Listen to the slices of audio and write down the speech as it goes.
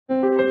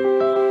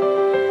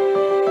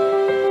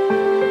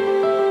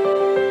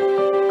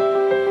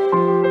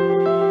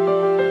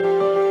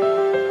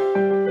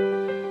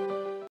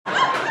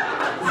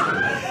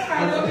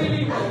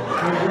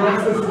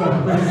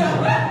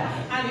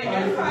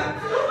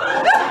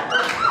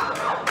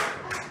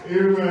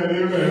Amen.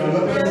 I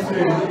love that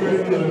saying.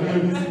 Praise the Lord.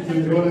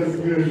 God is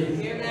good.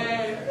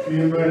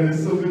 Amen.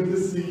 It's so good to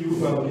see you,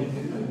 family.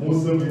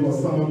 Most of you or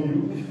some of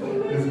you.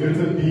 It's good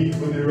to be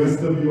with the rest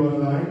of you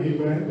online.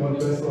 Amen. God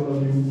bless all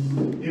of you.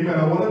 Amen.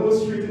 I want to go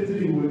straight into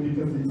the word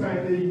because the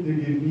time they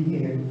give me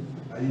here,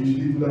 I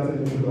usually do that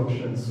in the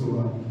introduction.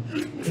 So,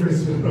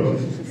 praise the Lord.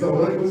 So I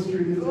want to go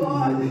straight into the word.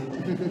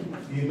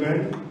 Amen.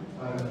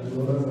 The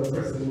Lord has a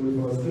person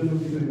with us. Still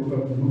looking at the book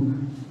of Luke,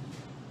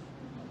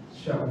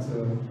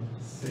 chapter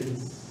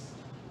 6.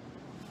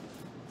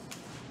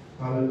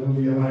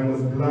 Hallelujah. I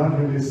was glad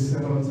when they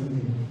said unto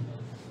me,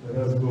 let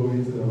us go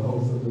into the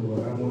house of the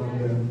Lord. I'm one of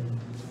them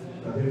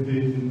that if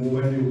they know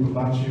when you come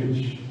back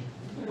church,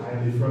 I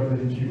am in front of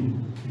the queue.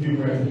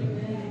 Amen.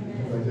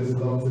 Because I just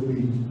love to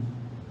be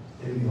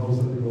in the house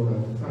of the Lord. I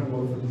thank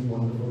God for these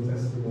wonderful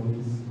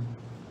testimonies.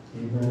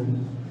 Amen.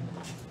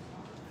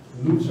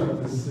 Luke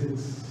chapter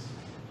 6.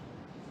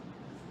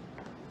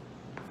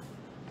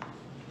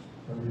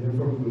 I'm reading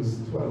from verse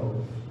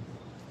 12.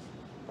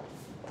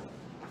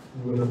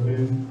 We would have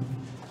been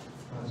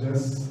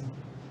just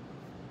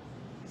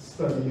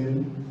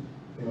studying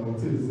on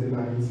Tuesday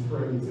nights,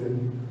 prayer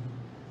meeting.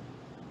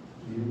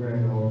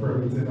 Amen. Our prayer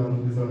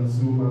meeting is on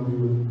Zoom,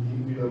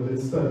 and we have been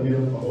studying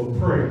about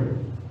prayer.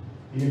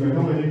 Amen.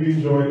 How many of you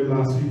enjoyed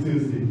last week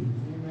Tuesday?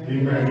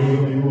 Amen. Those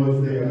of you who was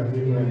there,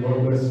 amen. God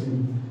bless you.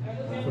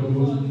 And for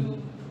those,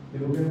 you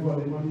don't get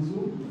anybody on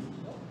Zoom?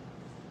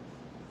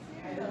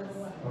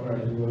 All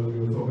right, we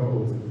will talk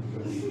about it.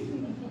 Because,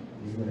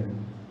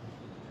 amen.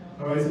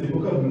 All right, so the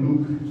book of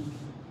Luke,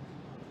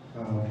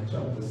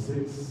 chapter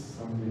 6,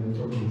 I'm reading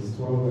from verse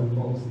 12 and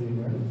follows.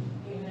 Amen.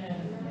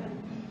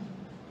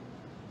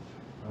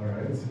 All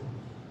right.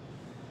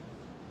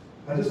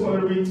 I just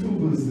want to read two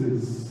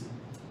verses,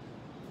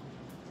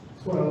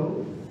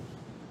 12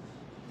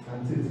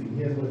 and 13.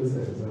 Here's what it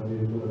says. I've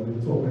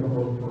been talking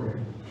about prayer.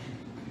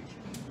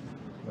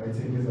 I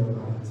think it's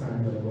a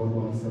time that God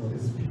wants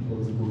His people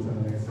to go to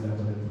the next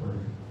level in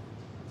prayer.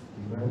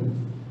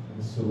 Amen.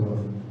 And so,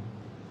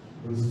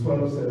 verse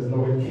 12 says,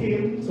 now it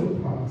came to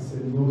pass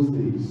in those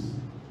days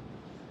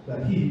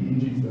that he,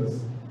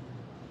 Jesus,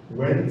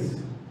 went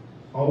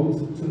out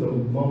to the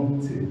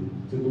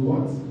mountain to do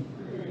what?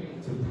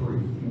 To pray.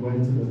 He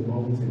went to the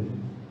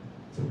mountain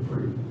to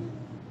pray.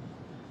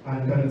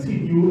 And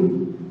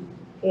continued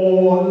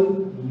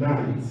all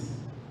night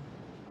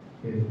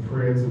in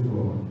prayer to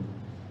God.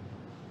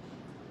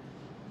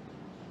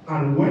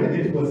 And when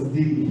it was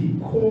day, he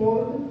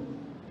called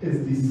his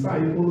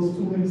disciples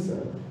to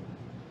himself.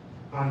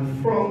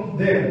 And from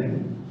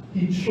them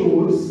he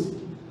chose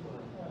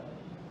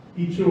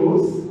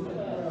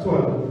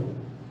 12,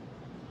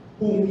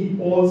 whom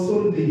he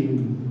also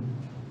named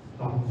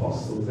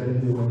apostles.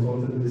 And they went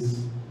on to list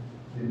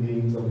the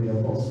names of the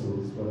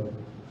apostles. But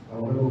I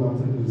want to go back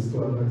to verse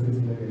 12 and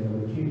 13 again.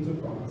 And it came to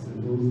pass in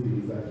those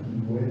days that he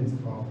went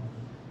up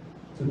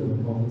to the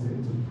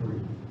mountain to pray.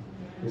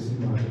 Just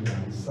imagine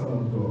that the Son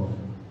of God,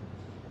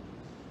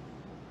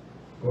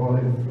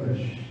 God in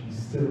flesh, he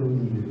still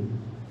needed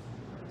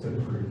to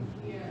pray.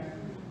 Yeah.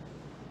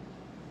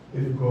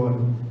 If God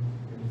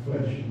in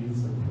flesh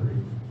needs to pray,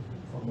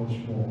 how much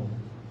more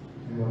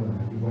you and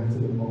I? He went to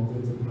the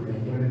mountain to pray.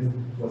 When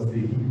it was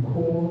day, he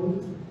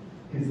called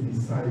his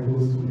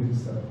disciples to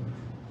himself.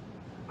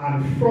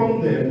 And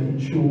from them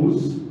he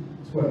chose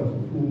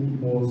 12, whom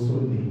he also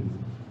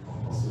named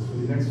apostles. For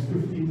the next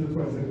 15 to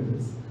 20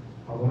 minutes,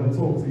 I want to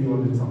talk to you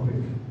on the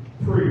topic,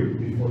 pray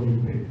before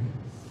you pick.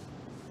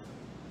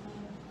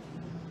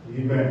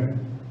 Amen.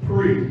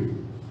 Pray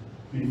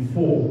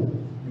before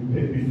you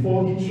pick.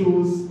 Before he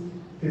chose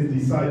his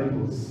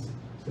disciples,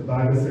 the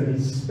Bible said he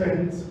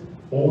spent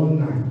all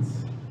night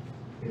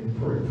in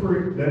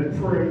prayer. Let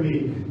prayer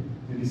make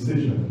the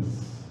decisions.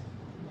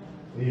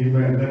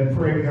 Amen. Let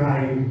prayer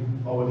guide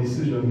our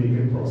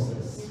decision-making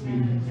process.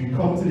 We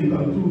come to the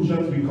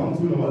conclusions we come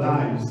to in our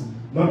lives,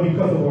 not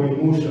because of our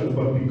emotions,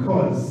 but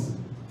because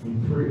we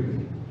pray.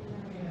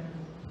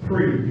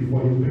 Pray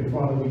before you pray.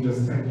 Father, we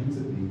just thank you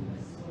today.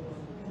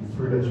 We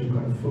pray that you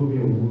confirm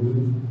your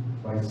word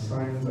by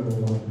signs and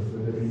wonders,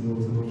 that there be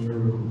notable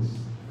miracles.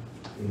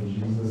 In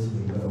Jesus'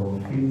 name, that our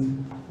faith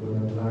will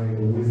not lie in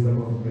the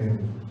wisdom of men,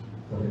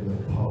 but in the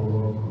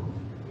power of God.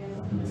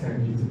 And we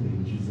thank you today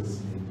in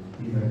Jesus'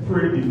 name. Amen.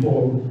 Pray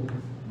before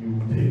you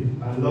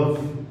pick. I love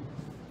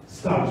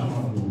starch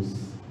mangoes.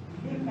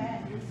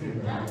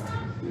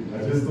 I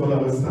just thought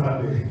I was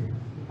starting.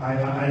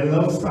 I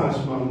love starch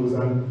mangoes,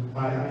 and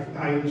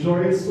I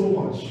enjoy it so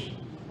much.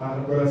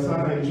 Brother San,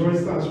 I enjoy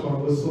starch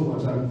mangoes so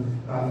much. And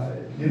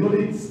you know,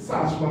 the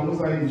starch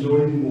mangoes I enjoy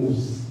the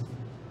most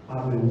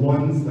are the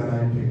ones that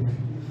I pick.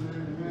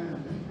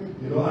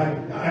 You know,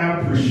 I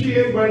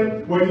appreciate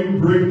when you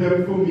bring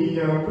them for me.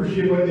 I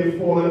appreciate when they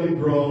fall on the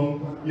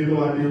ground, you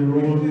know, and they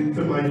roll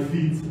to my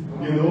feet.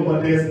 You know,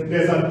 but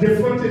there's a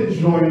different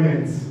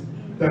enjoyment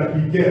that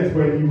we get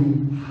when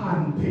you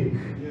hand pick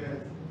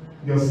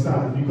your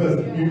starch, because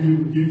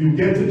you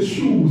get to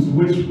choose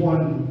which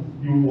one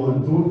you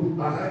want.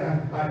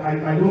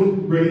 I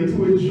don't really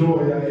to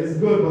enjoy, it's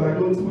good, but I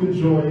don't to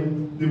enjoy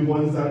the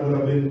ones that would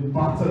have been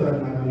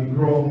battered and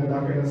grown and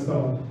that kind of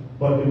stuff.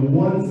 But the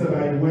ones that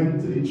I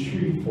went to the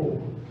tree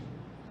for,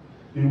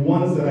 the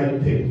ones that I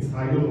picked,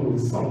 I don't know,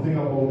 there's something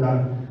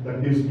about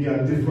that gives me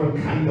a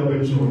different kind of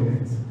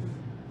enjoyment.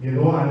 You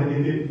know,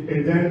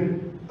 and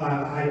then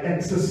I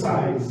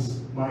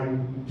exercise my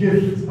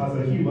gift as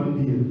a human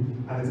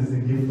being, and it is the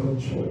gift of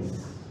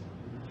choice.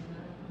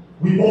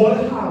 We all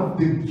have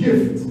the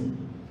gift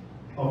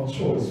of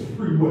choice.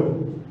 Free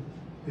will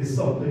is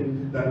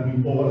something that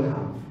we all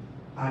have.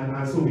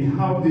 And so we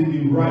have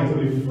the right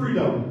or the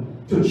freedom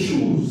to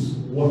choose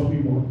what we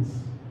want.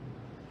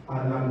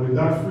 And with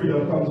that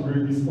freedom comes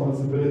great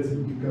responsibility,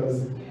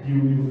 because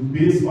you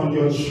based on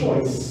your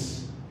choice,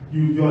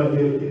 it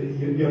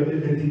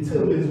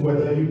determines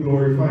whether you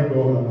glorify God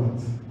or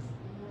not.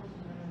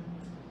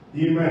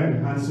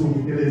 Amen. And so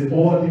it is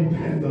all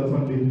dependent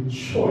on the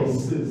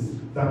choices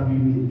that we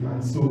make.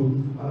 And so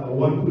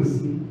one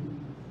person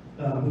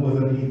who was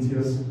an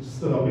atheist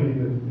stood up in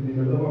the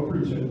middle of a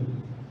preaching,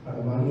 and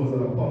a man who was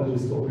an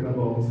apologist talking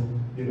about,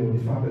 you know,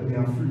 the fact that we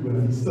have free will.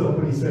 And he stood up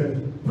and he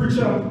said,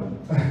 "Preacher,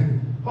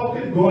 how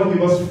can God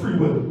give us free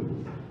will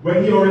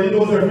when he already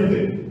knows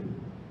everything?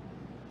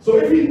 So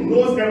if he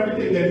knows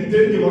everything, then he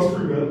didn't give us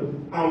free will,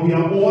 and we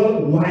are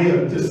all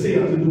wired to say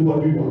and to do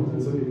what we want."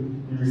 And so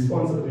the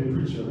response of the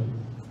preacher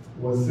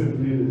was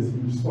simply this. He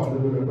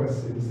responded with a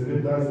question. He said,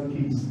 "If that's the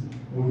case,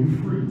 were you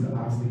free to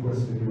ask the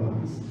question you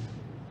asked?"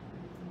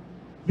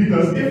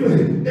 Because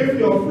if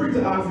you're free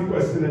to ask the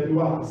question that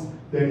you asked,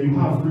 then you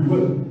have free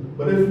will.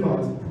 But if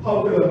not,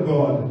 how could a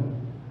God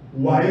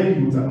wire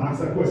you to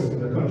ask a question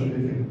that contradicts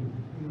him?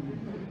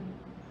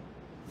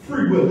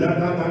 Free will,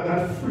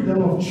 that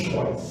freedom of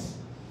choice,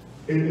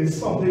 is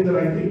something that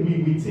I think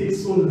we take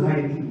so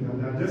lightly.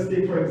 And just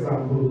take, for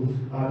example,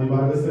 the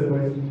Bible said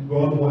when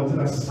God wanted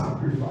a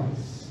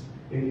sacrifice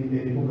in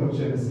the book of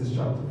Genesis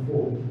chapter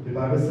 4, the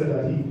Bible said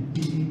that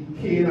he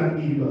Cain and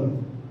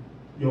Abel,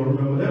 you all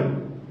remember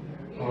them?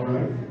 All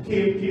right.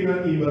 Cain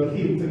and Abel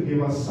came to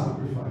give a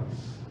sacrifice.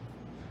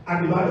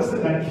 And the Bible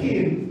said that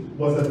Cain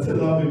was a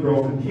tiller of the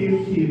ground. And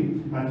Cain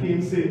came, and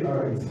Cain said, "All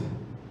right,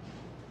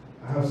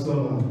 I have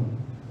some,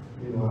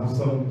 I have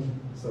some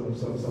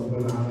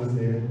bananas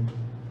there.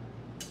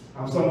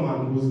 I have some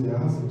mangoes there.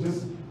 So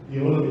just,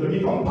 let me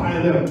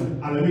compile them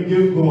and let me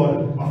give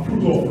God a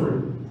fruit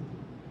offering."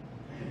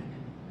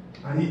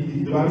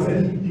 And the Bible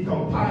said he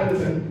compiled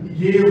it and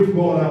he gave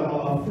God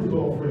a fruit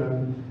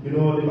offering. And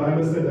the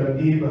Bible said that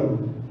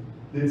Abel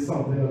did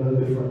something a little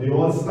different. They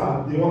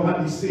all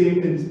had the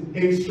same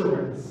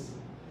instruments.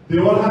 They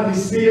all had the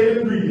same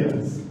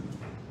ingredients.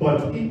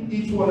 But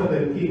each one of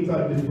them came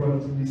to a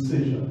different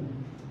decision.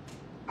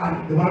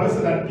 And the Bible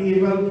said that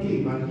Abel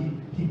came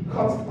and he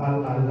cut a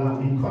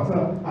lamb, he cut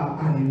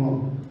an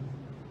animal.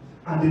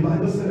 And the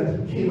Bible said that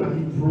he came and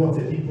he brought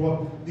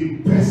the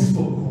best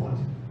for God.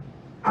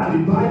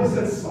 And the Bible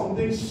said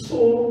something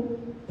so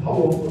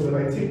powerful that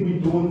I think we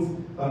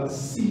don't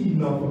see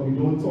enough, or we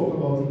don't talk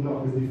about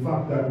enough, is the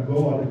fact that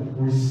God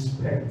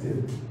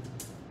respected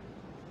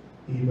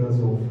Abel's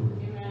offering.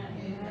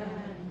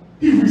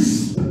 He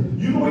respected.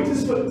 You know it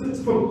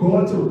is for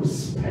God to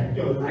respect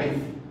your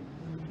life.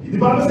 The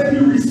Bible said he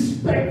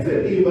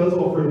respected Abel's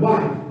offering.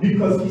 Why?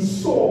 Because he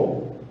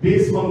saw,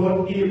 based on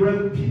what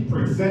Abel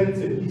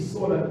presented, he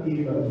saw that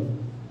Abel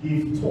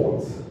gave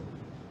thought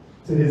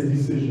to his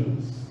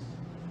decisions.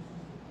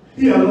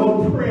 He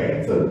allowed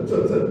prayer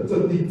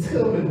to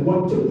determine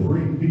what to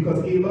bring,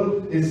 because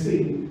Abel is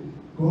saying,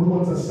 God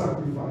wants a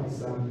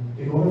sacrifice, and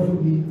in order for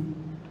me,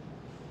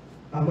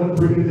 I'm not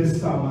bringing this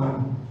to a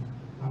man,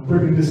 I'm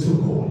bringing this to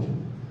God.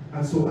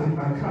 And so I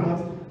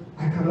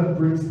cannot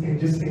bring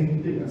just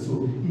anything. And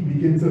so he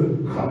began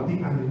to cut the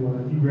animal,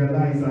 and he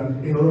realized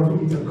that in order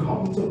for me to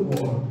come to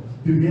God,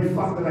 the mere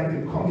fact that I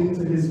can come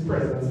into his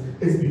presence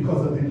is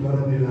because of the blood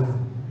of the Lamb.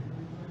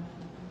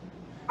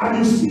 And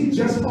you see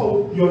just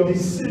how your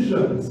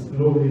decisions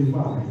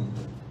glorify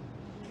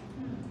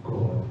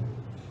God.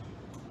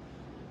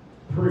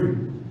 Pray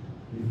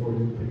before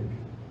you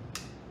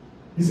pick.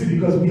 You see,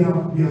 because we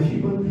are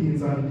human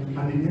beings, and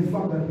the mere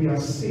fact that we are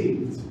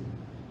saved.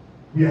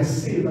 We are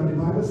saved, and the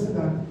Bible said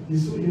that,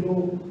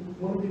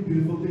 one of the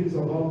beautiful things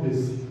about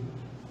this,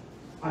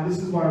 and this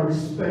is why I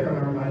respect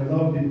and I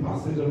love the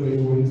passage that we're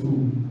going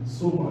through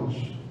so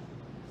much,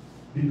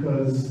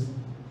 because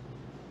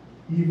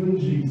even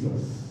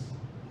Jesus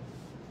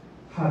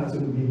had to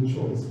make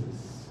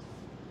choices.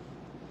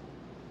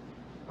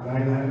 And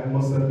I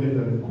must admit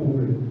that in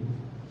COVID,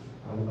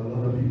 a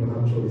lot of people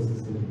have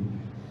choices to make.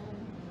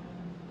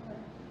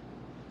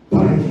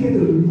 But I hear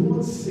the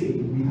Lord say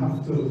we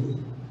have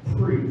to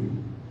pray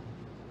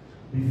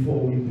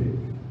before we pick.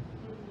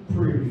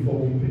 Pray before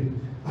we pick.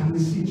 And we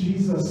see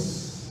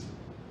Jesus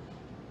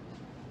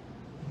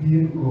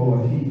being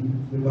God.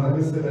 The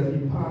Bible said that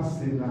he passed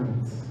the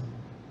night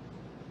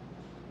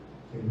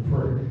in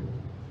prayer.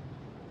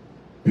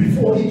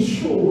 Before he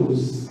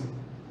chose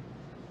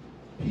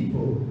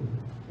people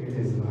in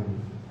his life.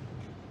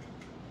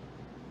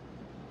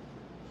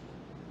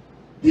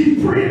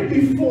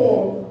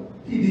 before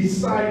he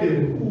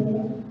decided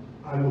who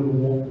I would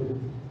walk with.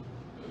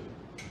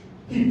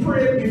 He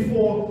prayed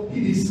before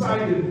he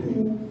decided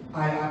who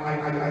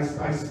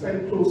I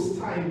spend close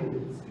time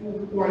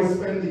with, who I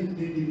spend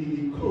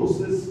the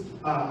closest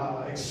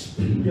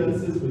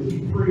experiences with. He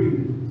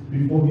prayed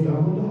before he, I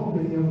wonder how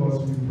many of us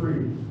we pray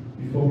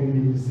before we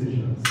make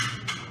decisions.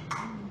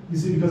 You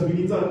see, because we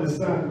need to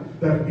understand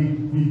that we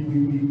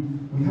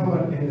have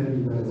an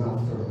enemy that is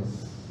after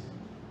us.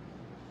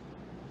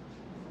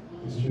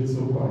 It's just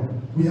so quiet.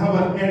 We have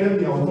an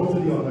enemy. I'll talk to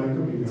the online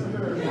community.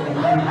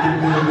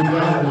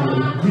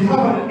 We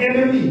have an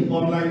enemy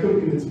online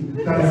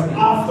community that is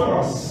after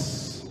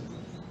us.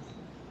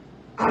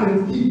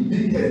 And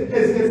his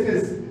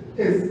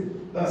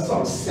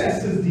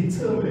success is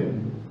determined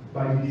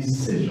by the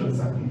decisions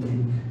that we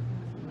make.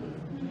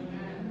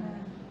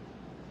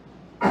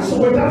 And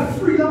so with that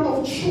freedom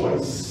of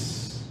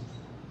choice,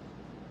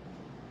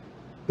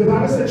 the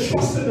Bible said,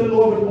 trust in the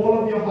Lord with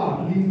all of your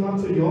heart. Lean not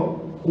to your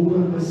own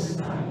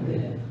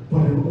understanding,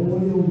 but in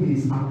all your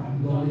ways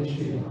acknowledge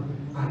him,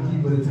 and he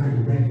will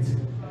direct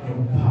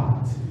your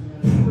path.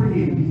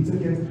 Pray. We need to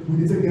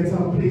get to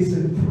a place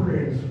in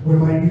prayer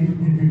whereby we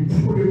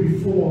pray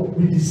before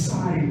we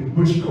decide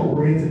which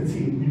career to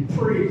take. We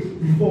pray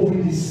before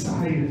we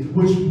decide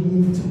which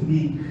move to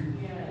make.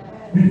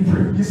 We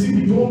pray. You see,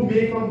 we don't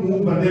make a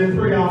move and then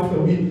pray after.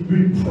 We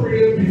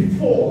pray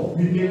before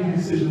we make the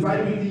decisions.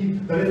 I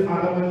believe that if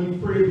Adam and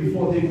Eve prayed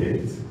before they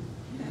picked,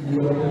 we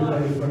would have been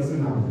like a different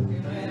scenario.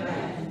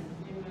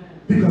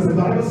 Because the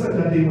Bible said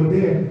that they were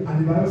there,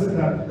 and the Bible said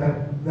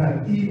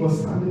that Eve was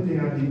standing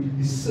there, and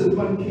the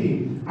serpent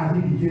came and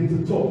he began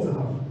to talk to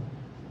her.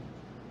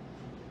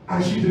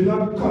 And she did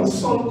not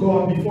consult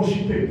God before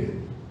she picked.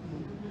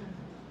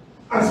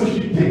 And so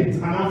she picked,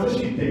 and after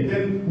she picked,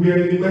 then we are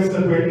in the mess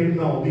that we're in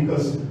now,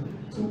 because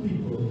two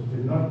people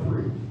did not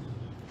pray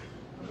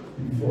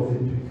before they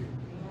picked.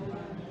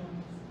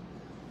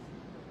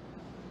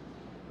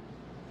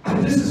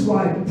 And this is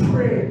why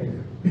prayer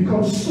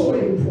becomes so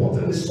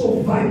important, it's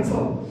so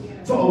vital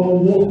to our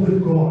walk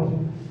with God.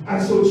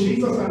 And so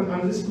Jesus,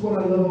 and this is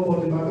what I love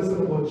about the Bible said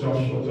about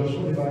Joshua.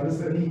 Joshua, the Bible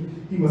said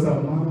he was a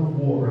man of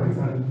war, right?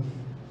 And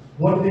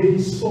one day he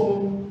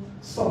saw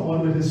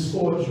someone with his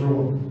sword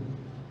drawn.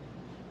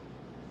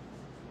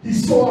 He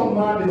saw a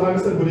man, the Bible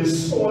said, with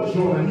his sword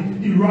drawn,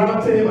 and he ran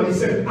up to him and he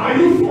said, are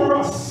you for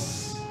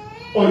us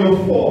or you're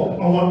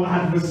for our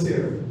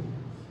adversary?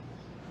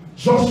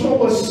 Joshua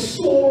was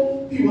so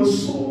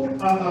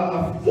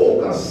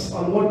focused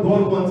on what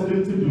God wanted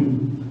him to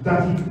do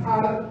that he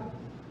had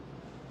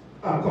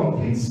a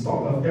complete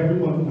stock of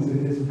everyone who was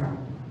in his camp.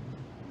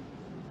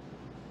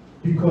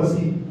 Because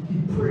he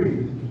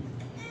prayed.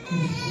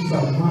 He's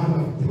a man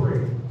of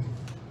prayer.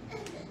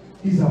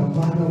 He's a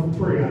man of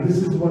prayer. And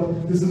this is what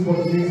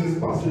makes this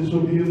passage so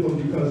beautiful,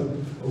 because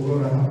we're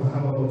going to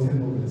have about 10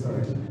 more minutes. All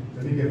right.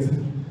 Let me get to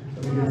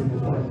the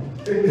point.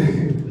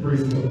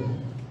 Praise God.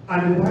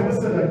 And the Bible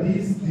said that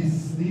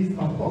these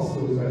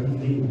apostles that he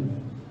named,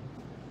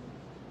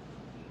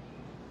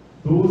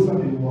 those are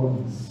the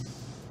ones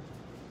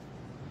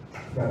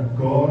that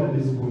God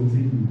is going to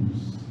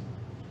use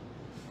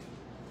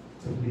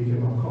to make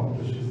him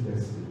accomplish his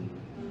destiny.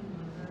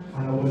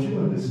 And I want you to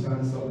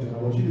understand something. I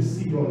want you to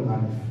see your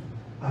life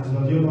as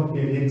you're not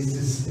merely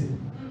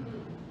existing.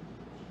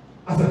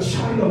 As a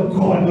child of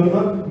God, you're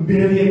not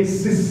merely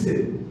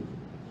existing.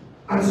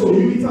 And so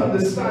you need to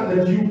understand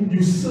that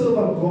you serve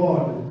a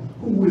God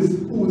who is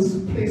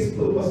placed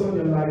purpose on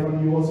your life,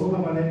 and you also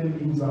have an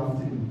enemy who's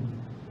after you.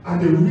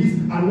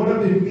 And one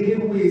of the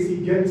main ways he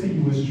gets to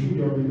you is through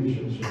your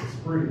relationships.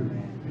 Pray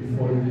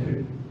before you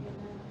pick.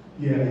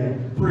 Yeah.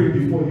 Pray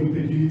before you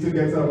pick. You need to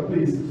get to a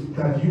place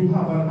that you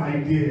have an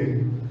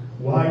idea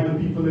why the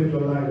people in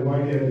your life, why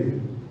they're there.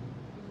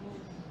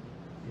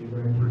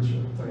 Amen,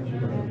 preacher. Thank you,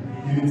 brother.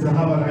 You need to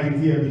have an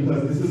idea,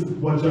 because this is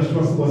what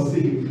Joshua was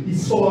saying. He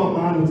saw a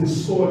man with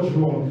his sword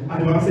drawn,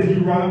 and the man said, he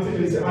ran up to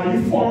him and said, are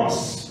you for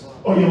us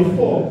or you're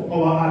for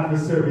our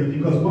adversary?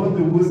 Because one of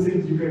the worst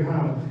things you can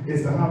have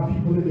is to have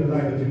people in your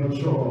life that you're not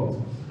sure about.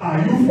 Are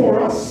you for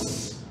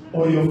us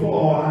or you're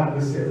for our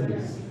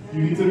adversaries?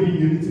 You need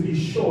to be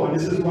sure. And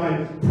this is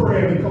why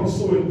prayer becomes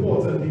so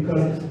important,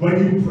 because when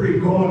you pray,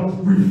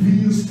 God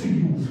reveals to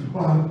you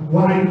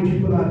why the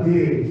people are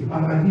there,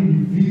 and he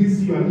reveals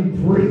to you, and he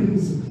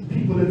brings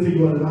people into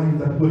your life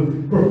that will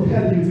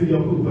propel you to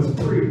your purpose.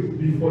 Pray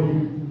before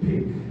you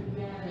pick.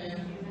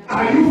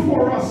 Are you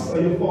for us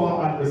or you for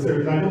our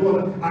adversaries?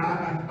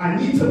 I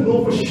need to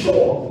know for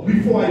sure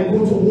before I go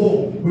to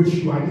war with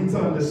you. I need to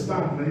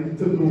understand. I need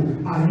to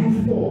know, are you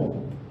for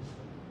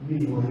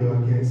me or you're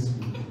against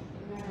me?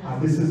 And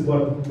this is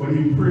what, when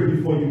you pray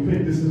before you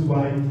pick, this is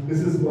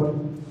what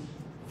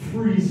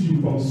frees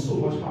you from so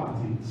much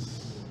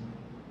heartaches.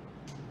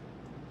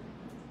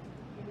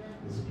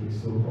 This place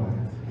so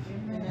quiet.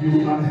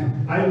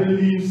 I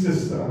believe,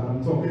 sister,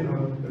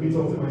 let me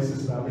talk to my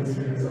sister. I've been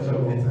speaking such a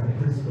long time.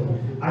 Praise God.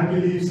 I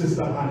believe,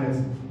 Sister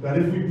Annette, that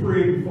if we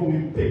pray before we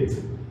picked,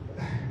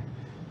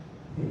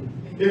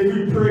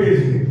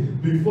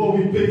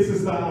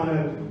 Sister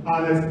Annette,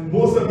 And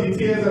most of the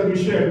tears that we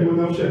shed, we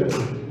will not shed.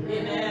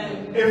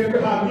 Amen. If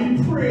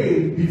we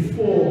prayed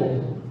before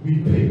we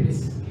picked.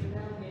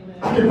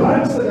 And the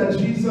Bible said that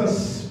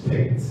Jesus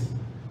picked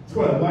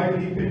 12. Why did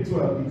he pick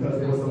 12? Because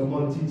there was a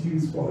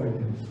multitude following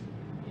him.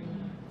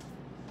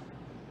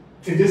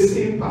 In this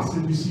same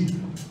passage, you see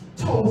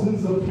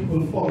thousands of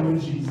people following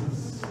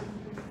Jesus.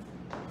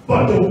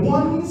 But the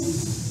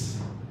ones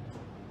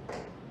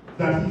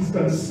that he's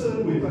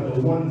concerned with are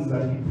the ones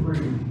that he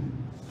prayed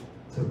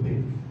to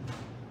pick.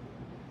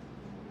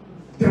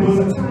 There was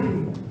a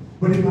time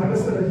when the Bible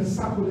said that he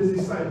sat with his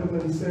disciples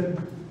and he said,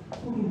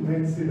 who do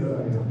men say that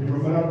I am? You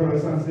remember that,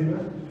 brothers and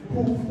sisters?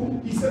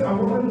 He said, I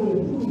want to know,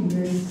 who do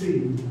men say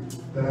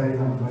that I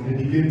am? And they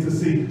begin to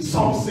say,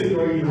 some say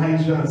you're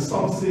Elijah, and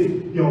some say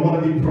you're one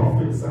of the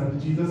prophets.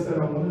 And Jesus said,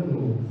 I want to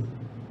know.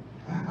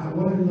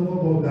 What I love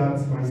about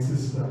that, my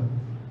sister,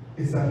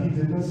 is that he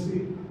did not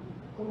say,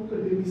 how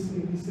could they be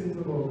saying these things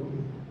about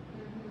me?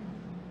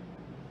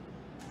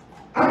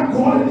 I'm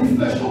God in the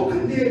flesh. How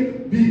could they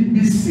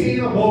be saying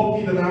about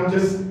me that I'm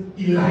just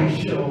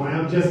Elisha or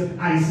I'm just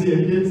Isaiah?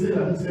 He didn't say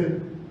that. He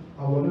said,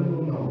 I want to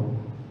know now,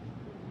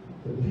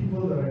 the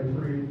people that I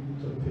prayed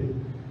to pick,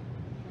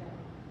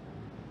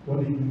 what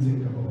do you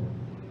think about?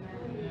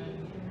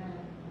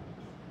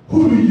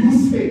 Who do you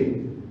say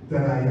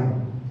that I am?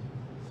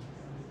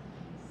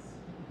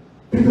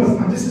 Because,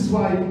 and this is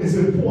why it's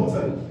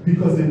important,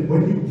 because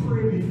when you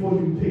pray before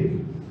you pick,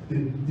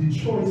 the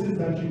choices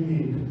that you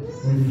make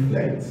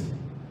reflect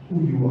who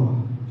you are.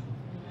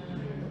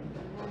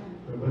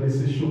 But they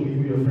say, show me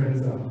who your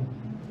friends are.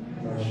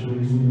 I'll show you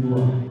who you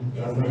are.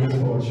 That's not just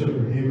for our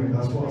children. Amen.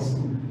 That's for us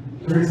too.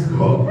 Praise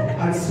God.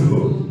 And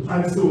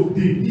so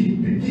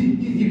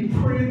he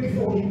prayed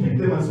before he picked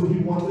them, and so he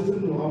wanted to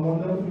know, I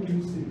wonder who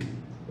you say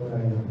that I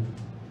am.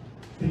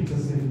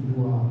 Because if you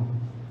are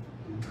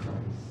in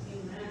Christ.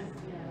 Amen.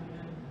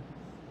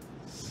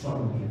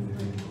 Son of the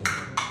living God.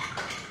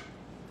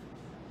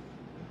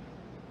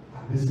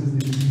 And this is the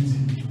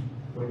beauty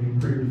when you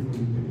pray before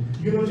you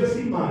pray. You know, just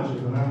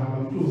imagine, and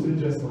I'm closing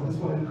just now, I just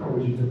want to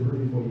encourage you to pray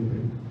before you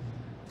pray.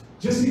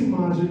 Just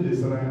imagine this,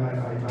 and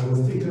I was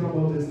thinking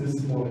about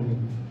this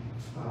morning,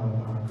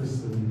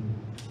 Christian.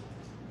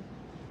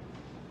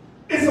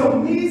 It's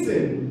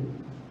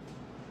amazing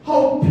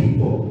how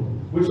people,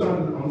 which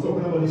I'm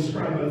talking about the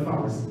scribes and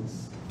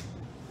Pharisees,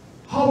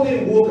 how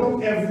they woke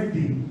up every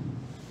day.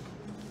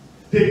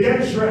 They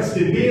get dressed,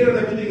 they bathe and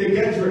everything, they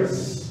get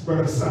dressed,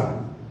 Brother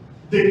Sam.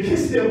 They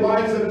kiss their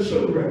wives and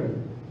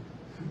children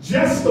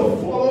just to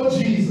follow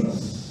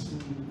Jesus,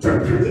 to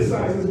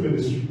criticize his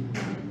ministry.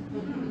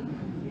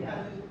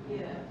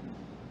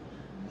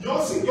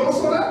 Y'all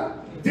saw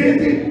that? They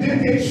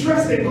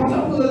dress, they got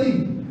up early,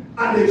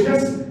 and they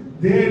just,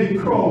 they're in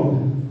the crowd,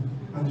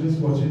 and just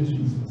watching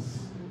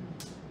Jesus.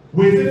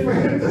 Waiting for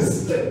him to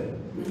slip.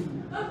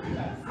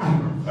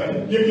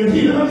 You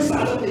heal on the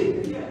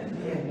Saturday.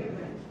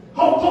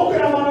 How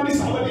can I want to be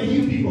Saturday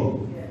heal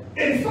people?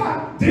 In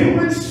fact, they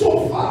went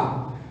so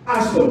far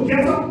as to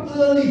get up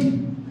early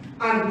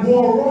and go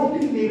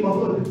around the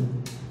neighborhood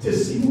to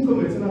see who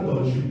committed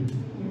adultery.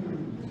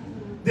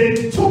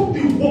 They took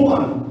the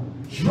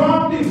woman,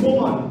 dropped the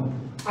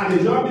woman, and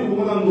they dropped the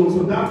woman alone.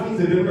 So that means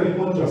they didn't really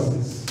want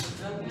justice.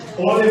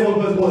 All they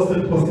wanted was to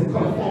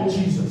confirm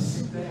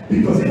Jesus.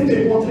 Because if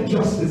they wanted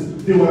justice,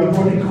 they were a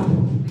body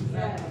couple.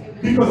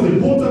 Because the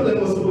both of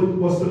them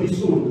was to be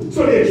sold.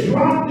 So they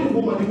dropped the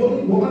woman. The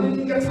woman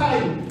didn't get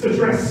time to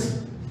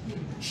dress.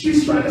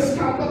 She's trying to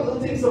scalp up the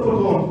things that were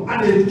on.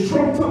 And they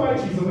dropped her by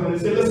Jesus and they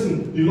said,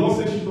 listen, the Lord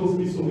said she's supposed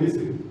to be so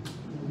wasted.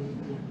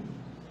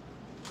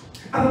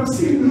 And I'm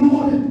saying,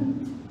 Lord,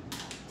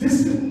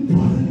 this didn't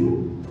bother you?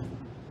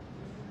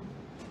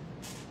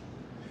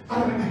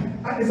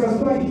 And it's as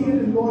though I hear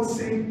the Lord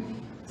say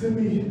to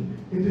me,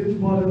 it didn't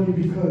bother me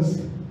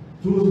because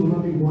those were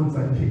not the ones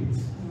I picked.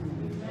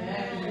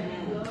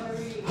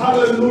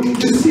 Hallelujah.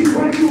 You see,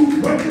 when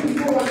you go and you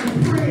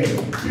pray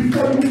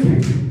before you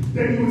pick,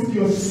 then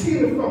you're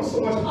saved from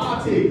so much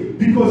heartache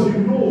because you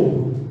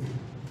know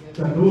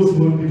that those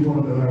weren't the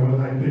ones that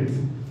I picked.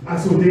 And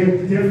so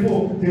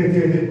therefore,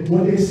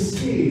 what they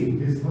say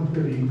is not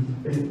really,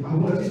 I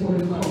just want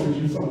to encourage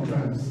you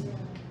sometimes.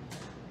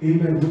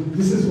 Amen.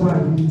 This is why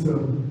we need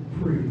to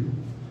pray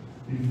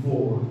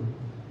before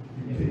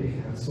you pick.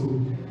 And so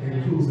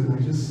in closing,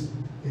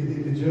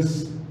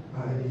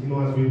 you know,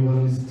 as we were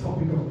on this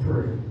topic of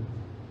prayer,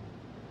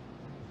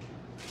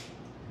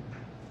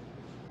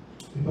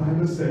 the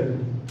Bible said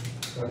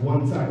that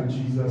one time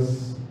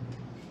Jesus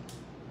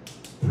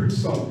preached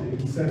something,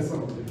 he said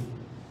something,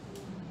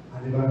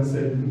 and the Bible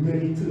said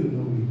many turned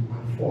away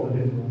and followed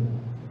him no more.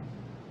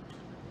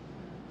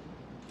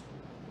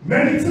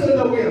 Many turned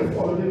away and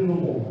followed him no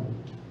more.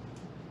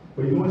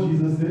 But you know what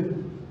Jesus did?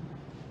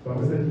 The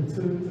Bible said he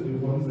turned to the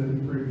ones that he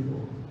prayed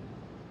for.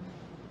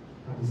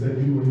 And he said,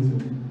 you going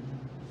to?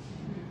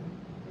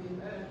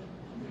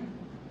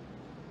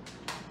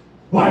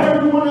 While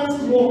everyone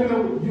else is walking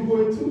away, you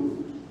going to?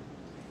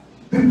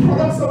 The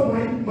products of my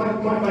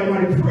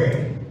prayer,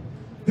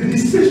 the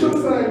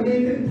decisions that I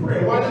make in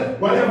prayer,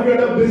 while every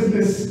other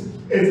business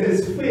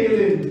is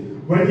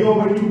failing, when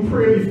you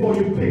pray before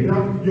you pick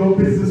up, your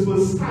business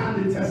will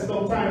stand the test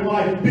of time.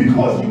 Why?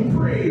 Because you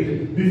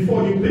prayed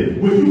before you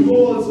pick. When you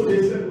go also,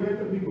 they said, where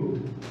can we go?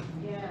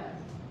 Yeah.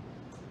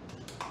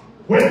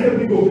 Where can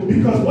we go?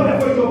 Because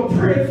whatever you're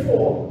prayed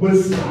for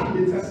will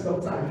stand the test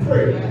of time.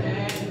 Pray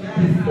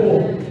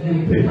before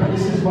you pick. And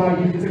this is why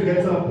we need to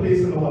get to a place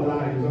in our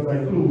lives as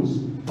I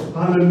close.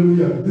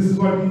 Hallelujah. This is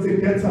why we need to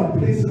get to a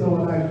place in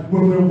our life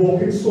when we're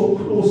walking so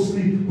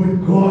closely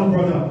with God,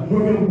 brother.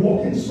 When we're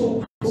walking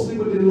so closely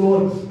with the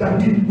Lord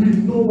that we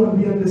know and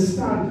we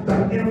understand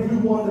that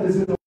everyone that is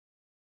in the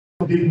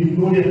world, we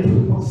know their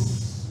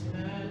purpose.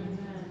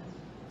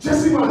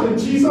 Just imagine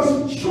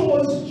Jesus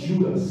chose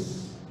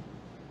Judas,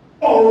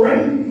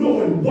 already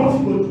knowing what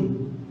he would do.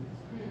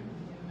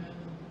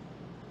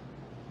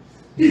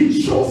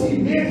 He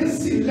made his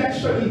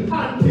selection, he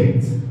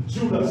handpicked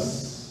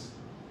Judas,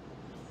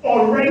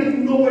 already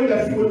knowing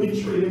that he would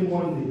betray him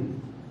one day.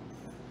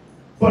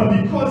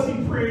 But because he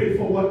prayed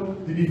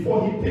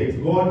before he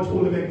picked, God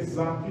told him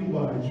exactly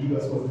why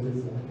Judas was in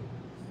his life.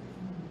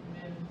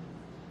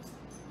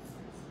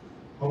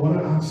 I want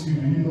to ask you,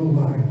 do you know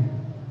why?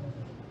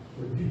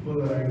 The people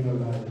that are in your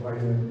life, why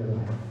they're in your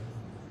life?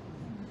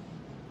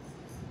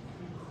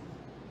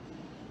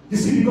 You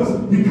see, because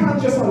we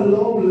can't just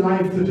allow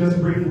life to just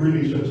bring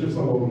relationships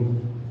our way.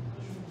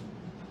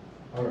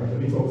 All right, let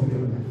me talk to you.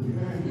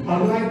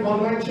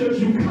 Online church,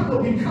 we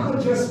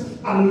can't just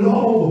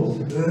allow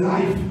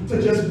life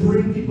to just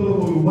bring people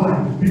over.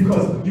 Why?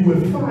 Because you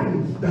will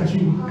find that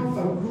you have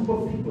a group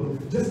of people,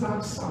 just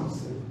like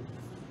Samson.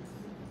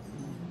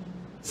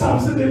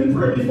 Samson didn't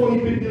pray before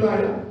he picked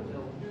Delilah.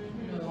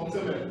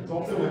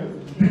 Talk to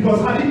him.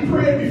 Because had he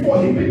prayed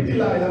before he picked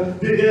Delilah,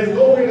 there's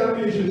no way that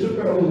relationship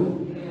could have worked.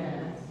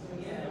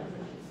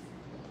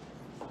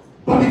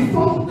 But he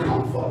found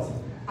comfort.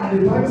 And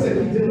the Bible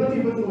said he did not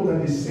even know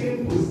that the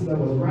same person that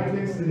was right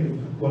next to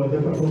him was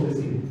never told his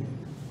name.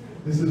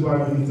 This is why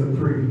we need to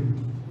pray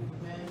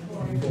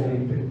before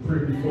we pick. Pray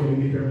before you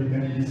make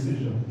every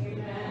decision.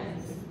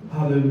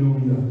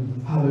 Hallelujah.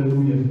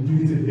 Hallelujah.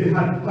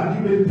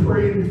 Had you been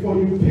praying before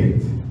you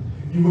picked,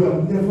 you would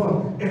have never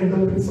ended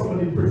up in some of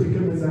the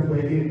predicaments that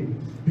we're in.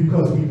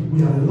 Because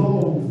we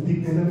allow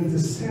the enemy to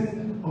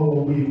send our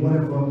way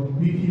whatever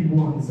he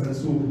wants. And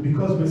so,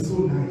 because we're so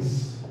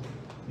nice,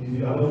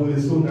 we're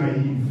so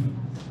naive,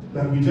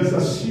 that we just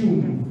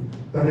assume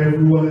that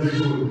everyone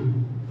is good.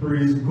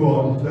 Praise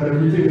God. That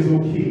everything is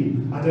okay.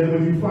 And then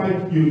when you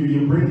find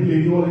you bring the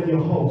lady all in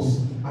your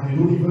house, and you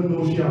don't even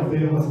know she has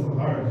their husband.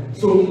 Alright.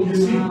 So you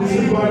see, this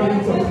is why we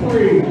need to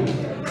pray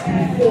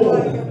before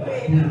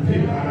you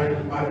pick.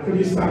 And can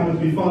you stand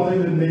with me, Father,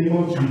 in the name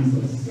of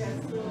Jesus?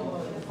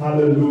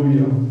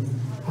 Hallelujah.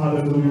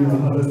 Hallelujah.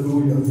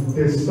 Hallelujah.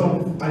 There's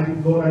some,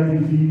 Lord, I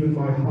believe in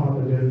my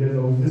heart that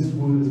this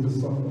word is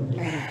for somebody.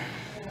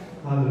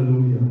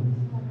 Hallelujah.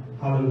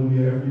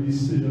 Hallelujah. Every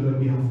decision that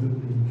we have to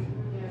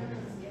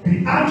make.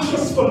 Be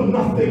anxious for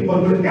nothing,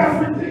 but with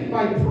everything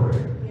by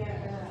prayer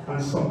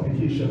and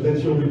supplication.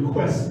 Let your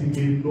requests be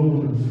made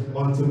known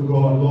unto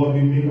God. Lord,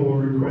 we make our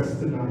requests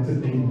tonight,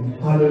 today.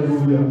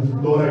 Hallelujah.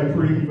 Lord, I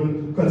pray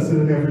even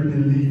considering every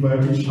believer,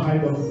 every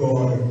child of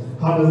God.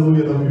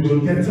 Hallelujah. That we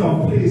will get to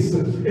a place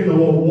in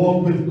our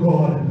walk with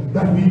God,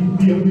 that we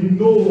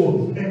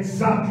know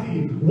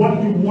exactly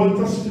what you want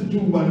us to do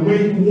and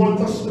where you want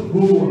us to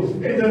go.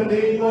 In the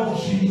name of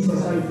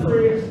Jesus, I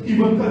pray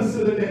even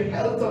consider the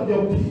health of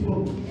your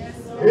people.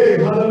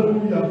 Hey,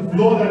 hallelujah.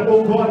 Lord, that,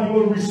 oh God, you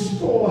will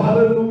restore,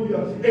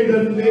 hallelujah, in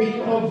the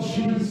name of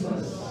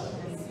Jesus.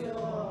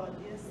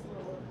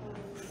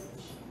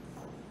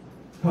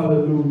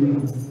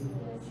 Hallelujah.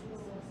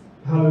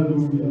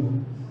 Hallelujah.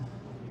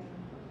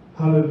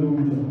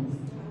 Hallelujah.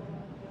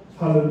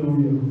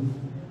 Hallelujah.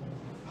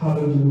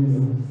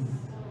 Hallelujah.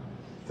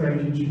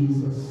 Thank you,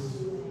 Jesus.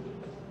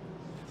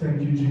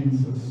 Thank you,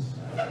 Jesus.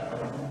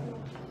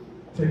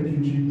 Thank you,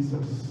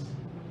 Jesus.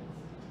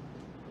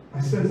 I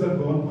sense that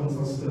God wants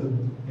us to,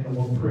 in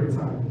our prayer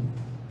time,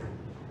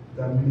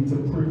 that we need to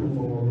pray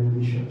over our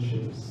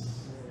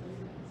relationships.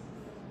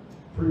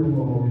 Pray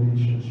over our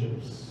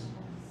relationships.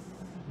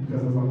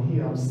 Because as I'm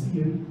here, I'm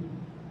seeing,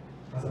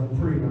 as I'm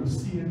praying, I'm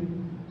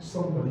seeing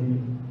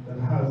somebody that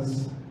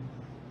has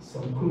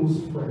some close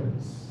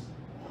friends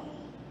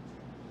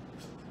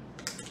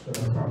that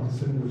are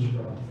practicing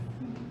witchcraft.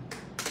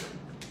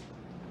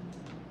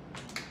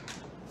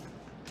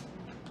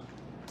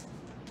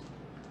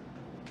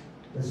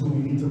 And so we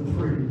need to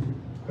pray,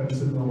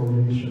 consider our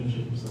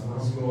relationships, and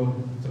ask God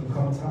to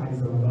cut ties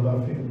and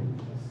another thing.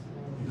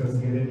 Because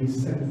the enemy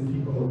is sending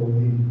people our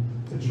way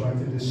to try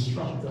to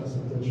distract us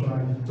and to try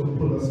to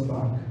pull us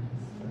back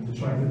and to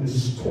try to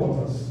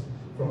distort us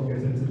from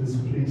getting to this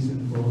place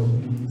in God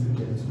we need to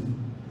get to.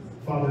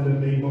 Father, in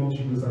the name of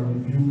Jesus, I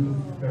rebuke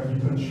every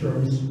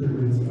contrary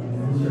spirit. I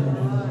rebuke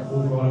every,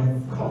 oh God,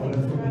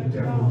 covenant from the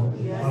devil.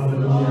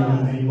 Hallelujah,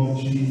 in the name of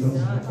Jesus,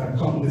 that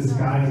come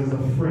disguised as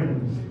a friend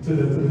to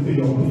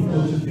your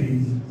people today.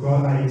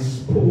 God, I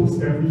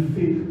expose every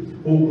fake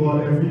oh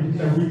God,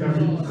 every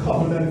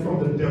covenant from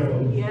the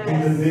devil.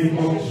 In the name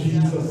of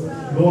Jesus.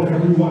 Lord,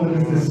 everyone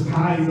that is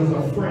disguised as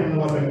a friend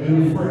or as a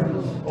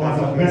girlfriend or as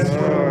a best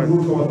friend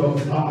or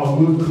as a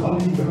work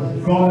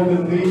colleague. God, in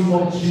the name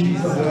of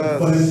Jesus.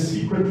 But in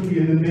secretly,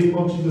 in the name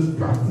of Jesus,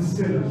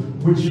 practicing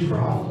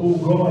witchcraft, oh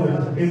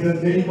God. In the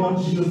name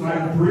of Jesus,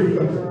 I break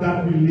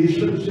that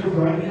relationship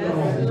right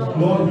now.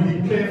 Lord,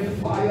 we declare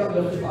fire,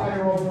 the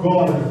fire of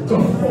God, to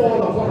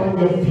fall upon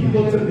your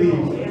people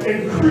today.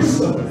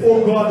 Increase,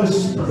 oh God, the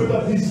spirit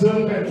of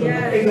discernment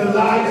in the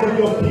lives of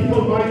your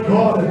people, my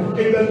God.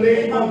 In the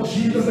name of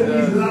Jesus, in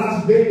these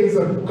last days,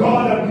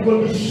 God, that we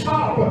will be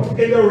sharp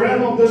in the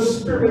realm of the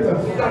spirit.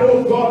 That,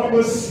 oh God, we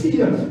will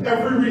see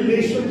every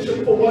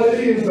relationship for what it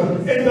is.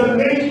 In the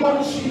name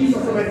of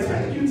Jesus, and I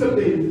thank you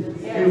today.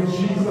 In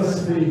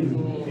Jesus' name.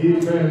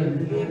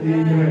 Amen.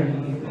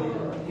 Amen.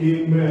 Amen.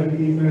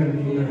 Amen.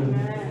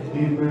 Amen.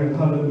 Amen.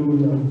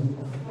 Hallelujah.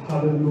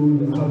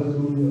 Hallelujah.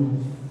 Hallelujah.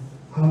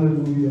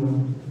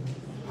 Hallelujah.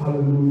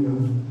 Hallelujah.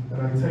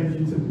 And I thank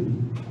you today.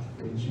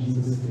 In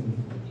Jesus'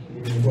 name.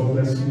 Amen. God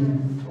bless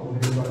you.